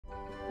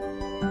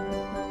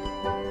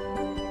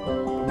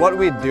What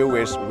we do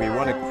is we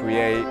want to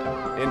create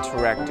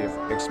interactive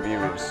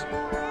experience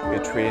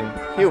between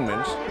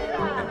humans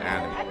and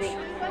animals.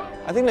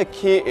 I think the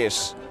key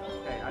is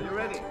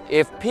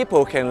if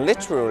people can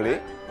literally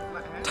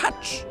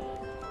touch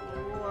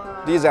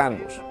these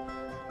animals,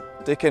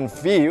 they can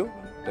feel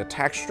the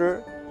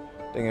texture,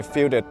 they can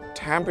feel the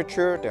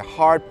temperature, the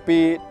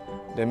heartbeat,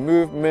 the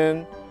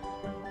movement,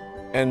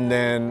 and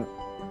then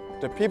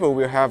the people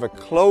will have a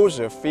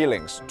closer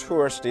feelings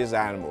towards these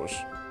animals.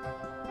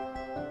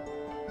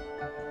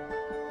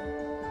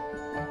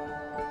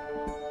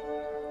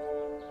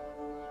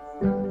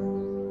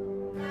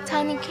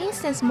 Toni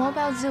Kingston's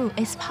mobile zoo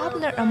is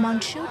popular among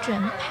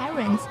children,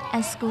 parents,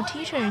 and school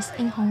teachers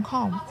in Hong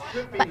Kong.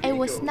 But it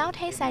was not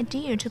his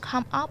idea to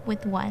come up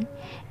with one.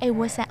 It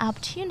was an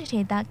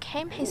opportunity that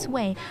came his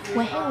way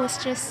when he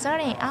was just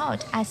starting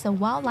out as a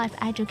wildlife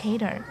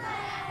educator.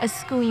 A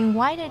school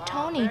invited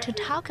Toni to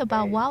talk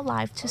about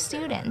wildlife to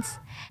students,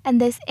 and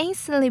this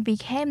instantly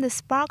became the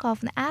spark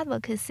of an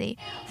advocacy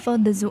for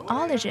the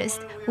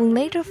zoologist who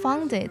later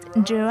founded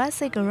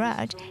Jurassic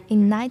Garage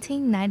in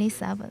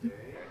 1997.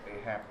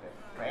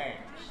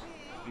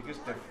 Because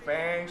the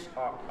fangs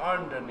are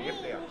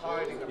underneath, they are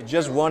hiding. He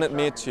just wanted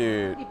me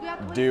to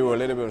do a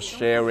little bit of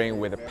sharing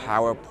with a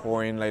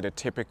PowerPoint, like the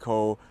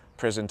typical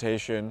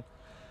presentation.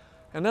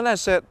 And then I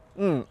said,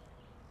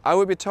 I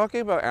will be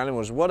talking about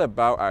animals. What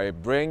about I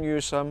bring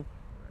you some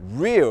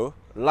real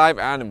live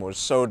animals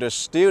so the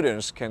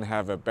students can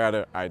have a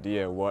better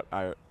idea what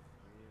I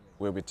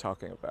will be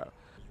talking about.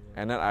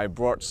 And then I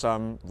brought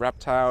some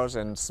reptiles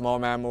and small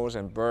mammals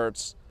and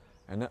birds.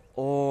 And then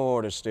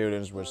all the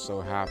students were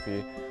so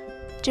happy.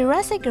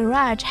 Jurassic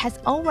Garage has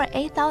over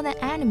 8,000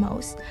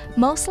 animals,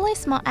 mostly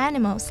small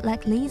animals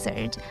like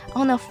lizards,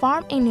 on a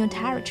farm in New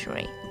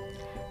Territory.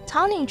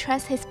 Toni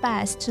tries his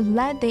best to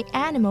let the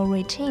animal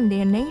retain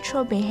their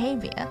natural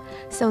behavior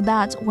so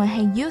that when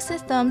he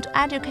uses them to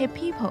educate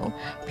people,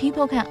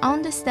 people can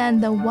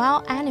understand the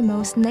wild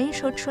animals'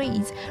 natural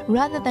traits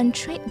rather than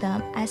treat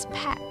them as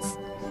pets.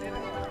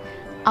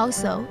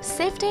 Also,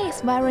 safety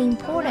is very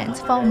important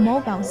for a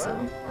mobile zoo,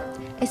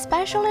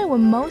 especially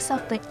when most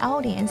of the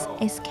audience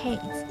is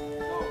kids.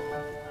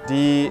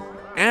 The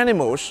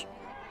animals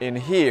in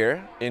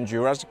here, in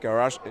Jurassic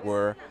Garage,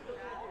 were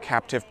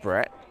captive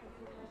bred.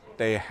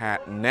 They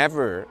had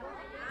never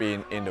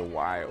been in the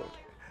wild.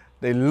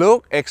 They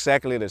look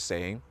exactly the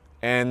same,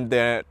 and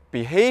their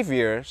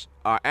behaviors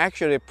are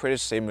actually pretty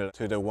similar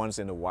to the ones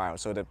in the wild,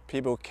 so that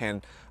people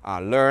can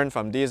learn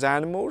from these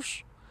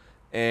animals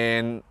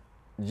and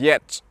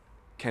yet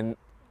can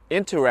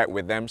interact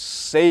with them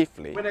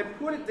safely. When I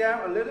put it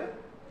down a little.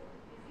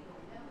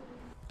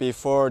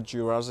 Before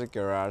Jurassic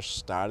Garage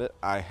started,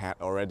 I had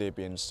already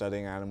been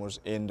studying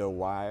animals in the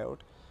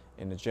wild,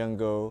 in the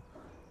jungle,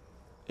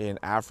 in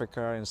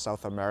Africa, in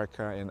South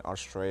America, in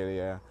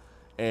Australia.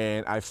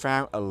 And I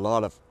found a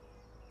lot of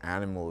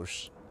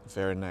animals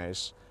very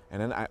nice. And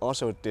then I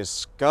also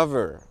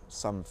discovered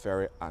some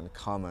very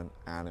uncommon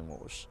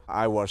animals.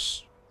 I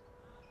was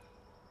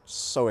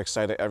so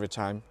excited every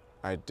time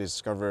I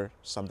discover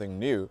something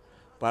new,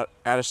 but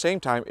at the same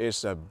time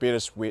it's a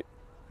bittersweet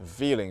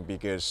feeling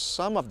because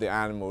some of the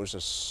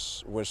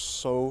animals were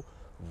so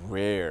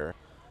rare.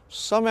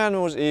 Some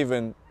animals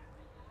even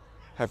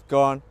have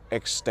gone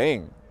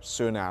extinct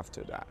soon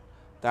after that.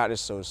 That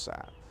is so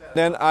sad.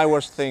 Then I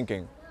was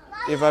thinking,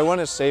 if I want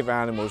to save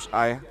animals,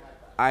 I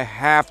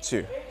have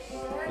to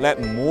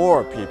let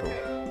more people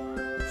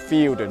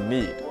feel the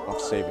need of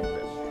saving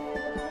them.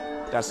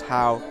 That's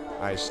how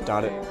I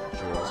started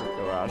Jurassic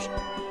Garage.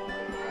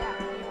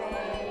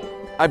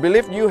 I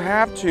believe you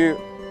have to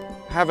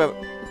have a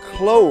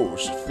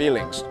close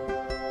feelings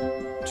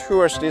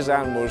towards these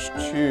animals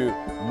to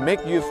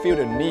make you feel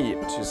the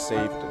need to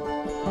save them.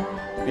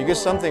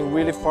 Because something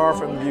really far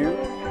from you,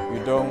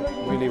 you don't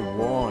really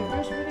want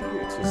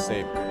to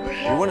save them.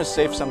 You want to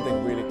save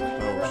something really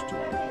close to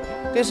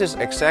you. This is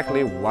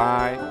exactly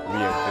why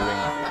we are doing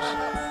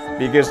this.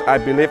 Because I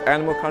believe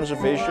animal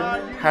conservation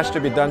has to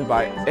be done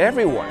by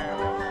everyone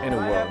in the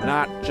world,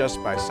 not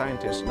just by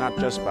scientists, not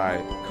just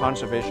by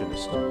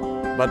conservationists,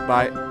 but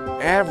by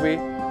every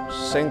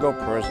single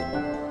person.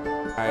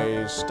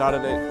 I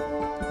started it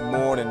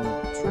more than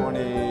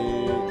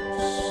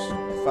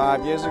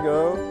 25 years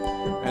ago,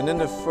 and then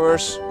the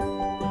first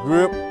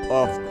group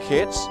of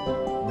kids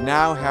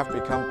now have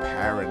become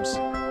parents.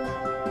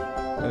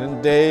 And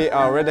then they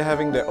are already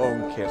having their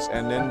own kids,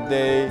 and then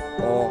they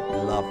all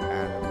love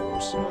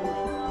animals.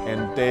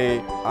 And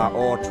they are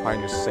all trying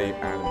to save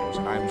animals.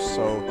 I'm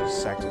so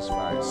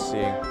satisfied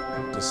seeing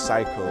the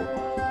cycle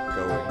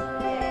going.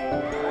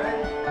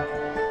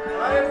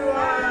 Hi everyone.